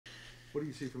What do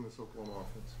you see from this Oklahoma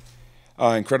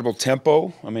offense? Incredible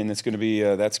tempo. I mean, that's going to be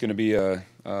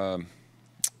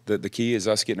the key is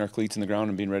us getting our cleats in the ground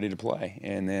and being ready to play.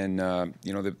 And then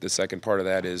the second part of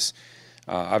that is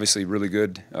obviously really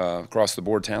good across the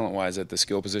board talent-wise at the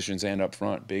skill positions and up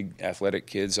front. Big athletic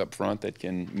kids up front that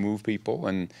can move people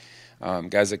and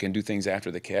guys that can do things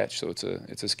after the catch. So it's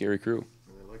a scary crew.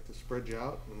 And they like to spread you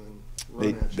out and then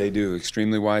run at you. They do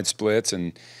extremely wide splits,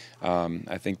 and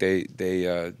I think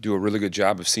they do a really good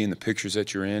job of seeing the pictures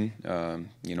that you're in.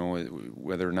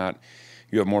 Whether or not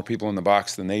you have more people in the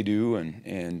box than they do,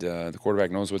 and the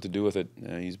quarterback knows what to do with it.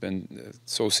 He's been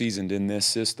so seasoned in this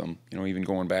system. Even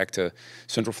going back to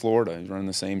Central Florida, he's running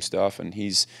the same stuff, and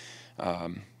he's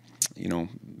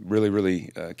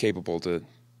really capable to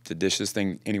dish this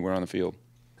thing anywhere on the field.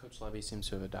 Coach Levy seems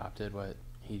to have adopted what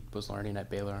he was learning at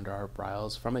Baylor under Art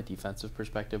Briles. From a defensive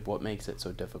perspective, what makes it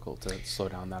so difficult to slow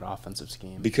down that offensive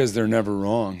scheme? Because they're never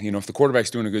wrong. If the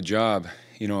quarterback's doing a good job,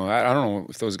 I don't know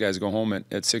if those guys go home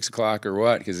at 6 o'clock or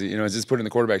what, because it's just put in the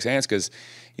quarterback's hands. Because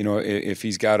if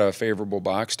he's got a favorable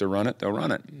box to run it, they'll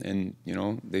run it, and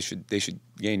they should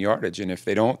gain yardage. And if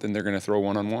they don't, then they're going to throw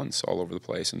one-on-ones all over the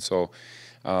place. And so,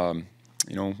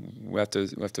 we have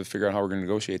to figure out how we're going to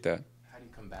negotiate that.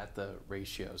 Combat the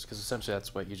ratios, because essentially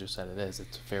that's what you just said it is.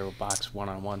 It's a favorable box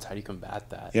one-on-ones. How do you combat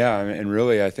that? Yeah, and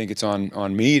really I think it's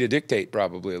on me to dictate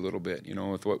probably a little bit,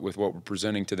 with what we're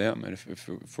presenting to them. And if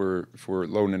we're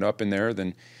loading it up in there,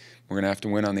 then we're going to have to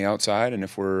win on the outside, and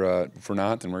if we're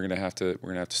not, then we're going to have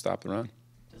to stop the run.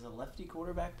 Does a lefty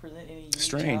quarterback present any unique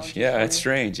strange? Yeah, it's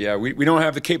strange. Yeah, we don't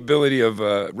have the capability of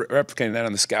replicating that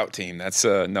on the scout team. That's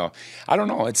no. I don't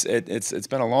know. It's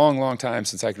been a long time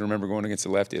since I can remember going against a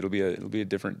lefty. It'll be a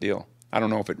different deal. I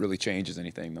don't know if it really changes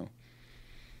anything though.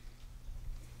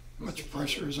 How much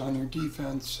pressure is on your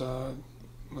defense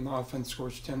when the offense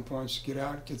scores 10 points to get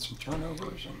out, get some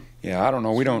turnovers? Yeah, I don't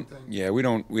know. We don't. Yeah, we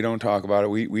don't talk about it.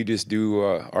 We just do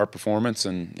our performance,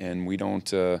 and we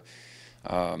don't.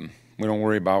 We don't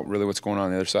worry about really what's going on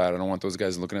the other side. I don't want those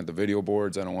guys looking at the video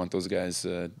boards. I don't want those guys,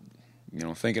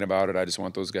 thinking about it. I just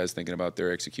want those guys thinking about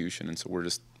their execution, and so we're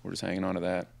just hanging on to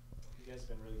that. You guys have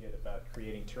been really good about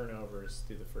creating turnovers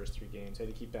through the first 3 games. How do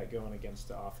you keep that going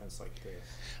against an offense like this?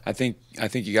 I think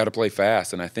you got to play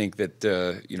fast, and I think that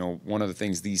one of the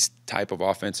things these type of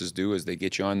offenses do is they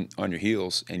get you on your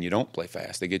heels, and you don't play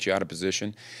fast. They get you out of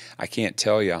position. I can't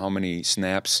tell you how many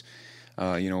snaps.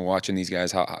 Watching these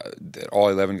guys, how all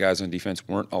 11 guys on defense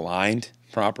weren't aligned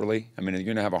properly. I mean, you're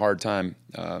going to have a hard time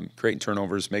creating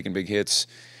turnovers, making big hits,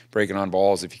 breaking on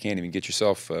balls if you can't even get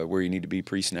yourself where you need to be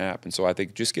pre-snap. And so I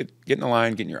think just get in the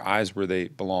line, getting your eyes where they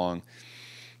belong,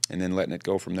 and then letting it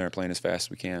go from there, playing as fast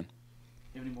as we can. Do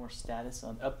you have any more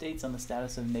updates on the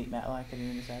status of Nate Matlack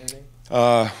heading into Saturday?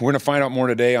 We're going to find out more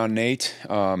today on Nate.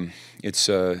 It's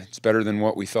better than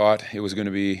what we thought it was going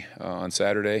to be on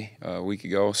Saturday a week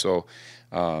ago. So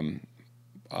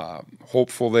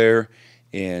hopeful there,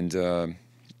 and that'll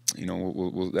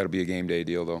be a game day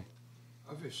deal though.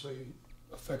 Obviously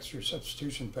affects your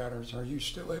substitution patterns. Are you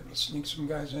still able to sneak some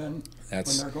guys in when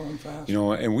they're going fast?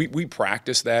 And we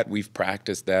practice that. We've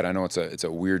practiced that. I know it's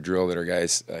a weird drill that our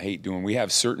guys hate doing. We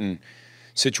have certain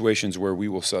situations where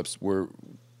where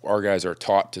our guys are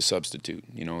taught to substitute.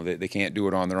 They can't do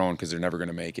it on their own because they're never going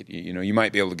to make it. You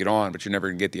might be able to get on, but you're never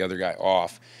going to get the other guy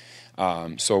off.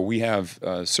 So we have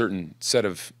a certain set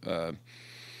of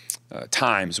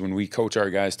times when we coach our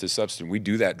guys to substitute. We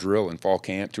do that drill in fall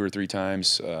camp 2 or 3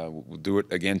 times. We'll do it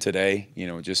again today,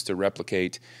 just to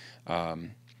replicate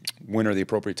when are the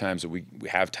appropriate times that we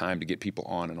have time to get people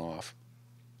on and off.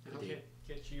 Did it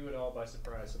catch you at all by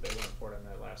surprise that they went for it on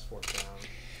that last 4th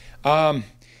down? I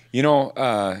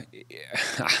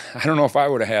don't know if I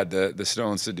would have had the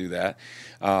stones to do that,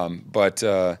 but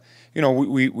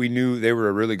we knew they were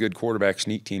a really good quarterback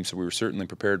sneak team, so we were certainly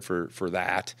prepared for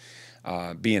that.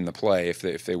 Being the play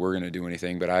if they were going to do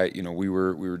anything, but we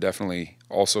were definitely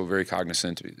also very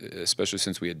cognizant, especially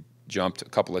since we had jumped a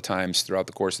couple of times throughout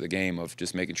the course of the game, of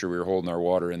just making sure we were holding our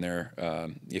water in there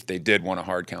if they did want to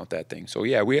hard count that thing. So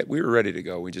yeah, we were ready to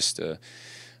go. We just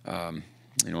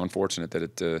unfortunate that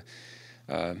it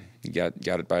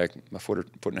got it by a foot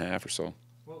and a half or so.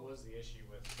 What was the issue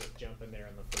with jumping there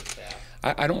in the first half?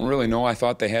 I don't really know. I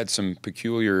thought they had some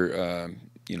peculiar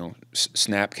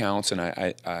snap counts, and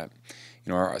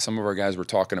some of our guys were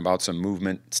talking about some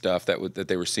movement stuff that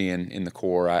they were seeing in the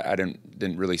core. I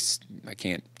didn't really, I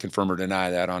can't confirm or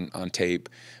deny that on tape,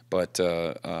 but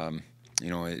it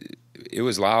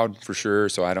was loud for sure.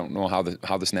 So I don't know how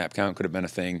the snap count could have been a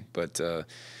thing, but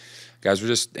guys were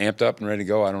just amped up and ready to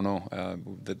go. I don't know.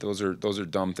 That those are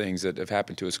dumb things that have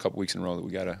happened to us a couple weeks in a row that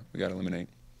we gotta eliminate.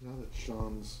 Now that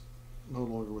Sean's no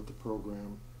longer with the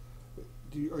program.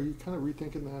 Are you kind of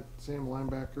rethinking that Sam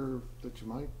linebacker, that you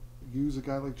might use a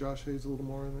guy like Josh Hayes a little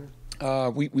more in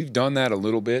there? We've done that a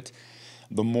little bit.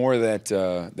 The more that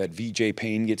VJ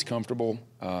Payne gets comfortable,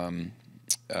 and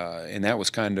that was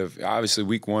kind of obviously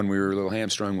week one we were a little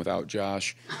hamstrung without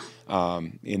Josh,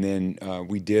 and then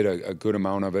we did a good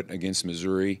amount of it against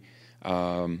Missouri.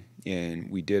 And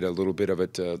we did a little bit of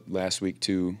it last week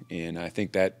too, and I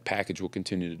think that package will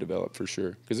continue to develop for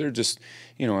sure. Because they're just,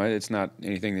 it's not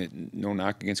anything that, no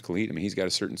knock against Khalid. I mean, he's got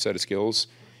a certain set of skills.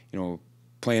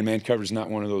 Playing man coverage is not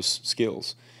one of those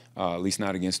skills, at least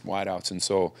not against wideouts. And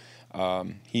so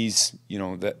he's,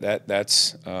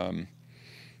 that's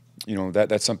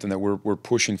something that we're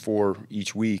pushing for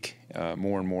each week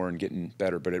more and more and getting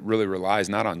better. But it really relies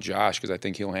not on Josh, because I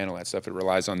think he'll handle that stuff. It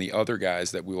relies on the other guys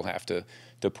that we'll have to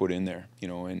put in there,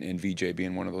 and VJ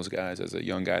being one of those guys as a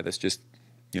young guy that's just,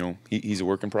 he's a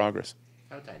work in progress.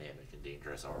 How dynamic and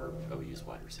dangerous are OU's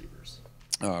wide receivers?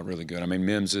 Really good. I mean,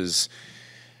 Mims is,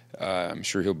 I'm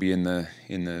sure he'll be in the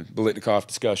Biletnikoff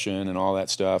discussion and all that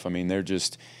stuff. I mean, they're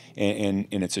just – and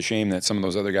it's a shame that some of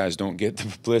those other guys don't get the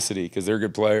publicity, because they're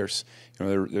good players.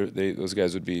 Those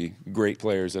guys would be great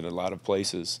players at a lot of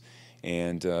places,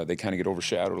 and they kind of get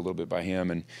overshadowed a little bit by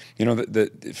him. And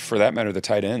for that matter, the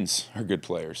tight ends are good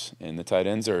players, and the tight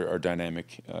ends are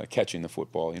dynamic catching the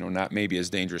football. Not maybe as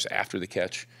dangerous after the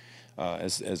catch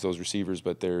as those receivers,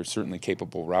 but they're certainly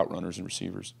capable route runners and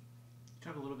receivers.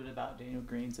 Talk a little bit about Daniel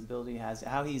Green's ability,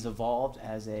 how he's evolved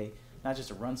as not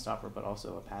just a run stopper, but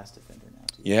also a pass defender now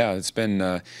too. Yeah, it's been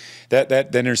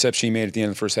that interception he made at the end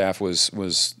of the first half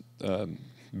was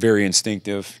very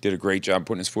instinctive. Did a great job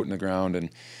putting his foot in the ground and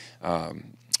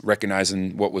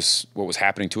recognizing what was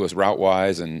happening to us route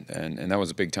wise, and that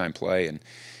was a big time play. And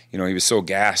he was so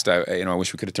gassed. I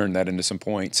wish we could have turned that into some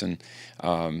points, and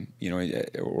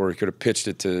or he could have pitched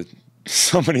it to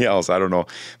somebody else. I don't know,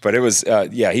 but it was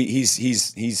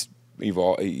he's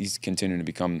evolved. He's continuing to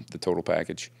become the total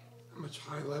package. How much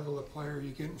high level of player are you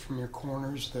getting from your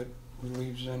corners that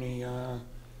relieves any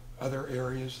other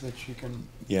areas that you can?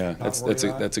 Yeah,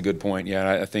 that's a good point.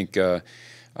 Yeah, I think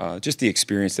just the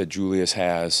experience that Julius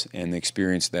has and the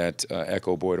experience that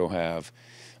Echo Boyd will have,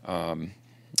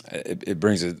 it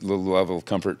brings a little level of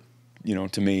comfort,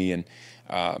 to me, and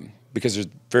because there's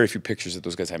very few pictures that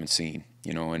those guys haven't seen,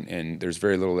 and there's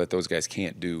very little that those guys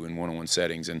can't do in one-on-one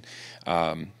settings. And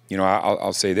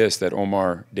I'll say this, that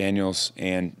Omar Daniels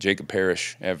and Jacob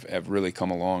Parrish have really come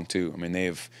along too. I mean,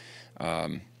 they've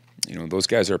those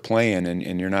guys are playing,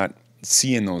 and you're not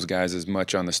seeing those guys as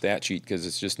much on the stat sheet because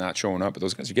it's just not showing up. But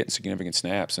those guys are getting significant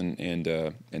snaps, and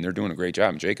they're doing a great job.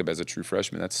 And Jacob, as a true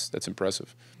freshman, that's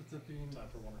impressive.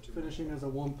 Finishing as a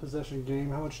one-possession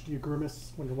game, how much do you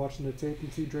grimace when you're watching the tape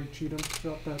and see Drake Cheatham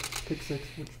drop that pick six?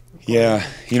 Yeah,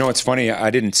 it's funny. I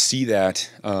didn't see that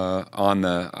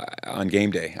on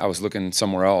game day. I was looking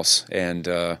somewhere else, and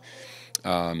I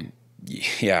know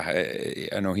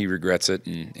he regrets it,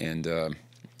 and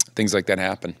things like that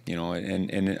happen.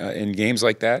 And in games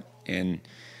like that, and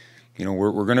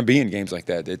we're going to be in games like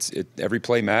that. Every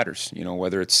play matters.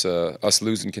 Whether it's us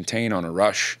losing contain on a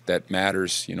rush, that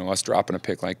matters. Us dropping a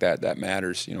pick like that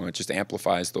matters. It just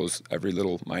amplifies every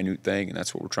little minute thing, and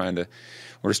that's what we're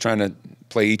just trying to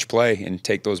play each play and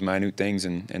take those minute things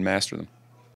and master them.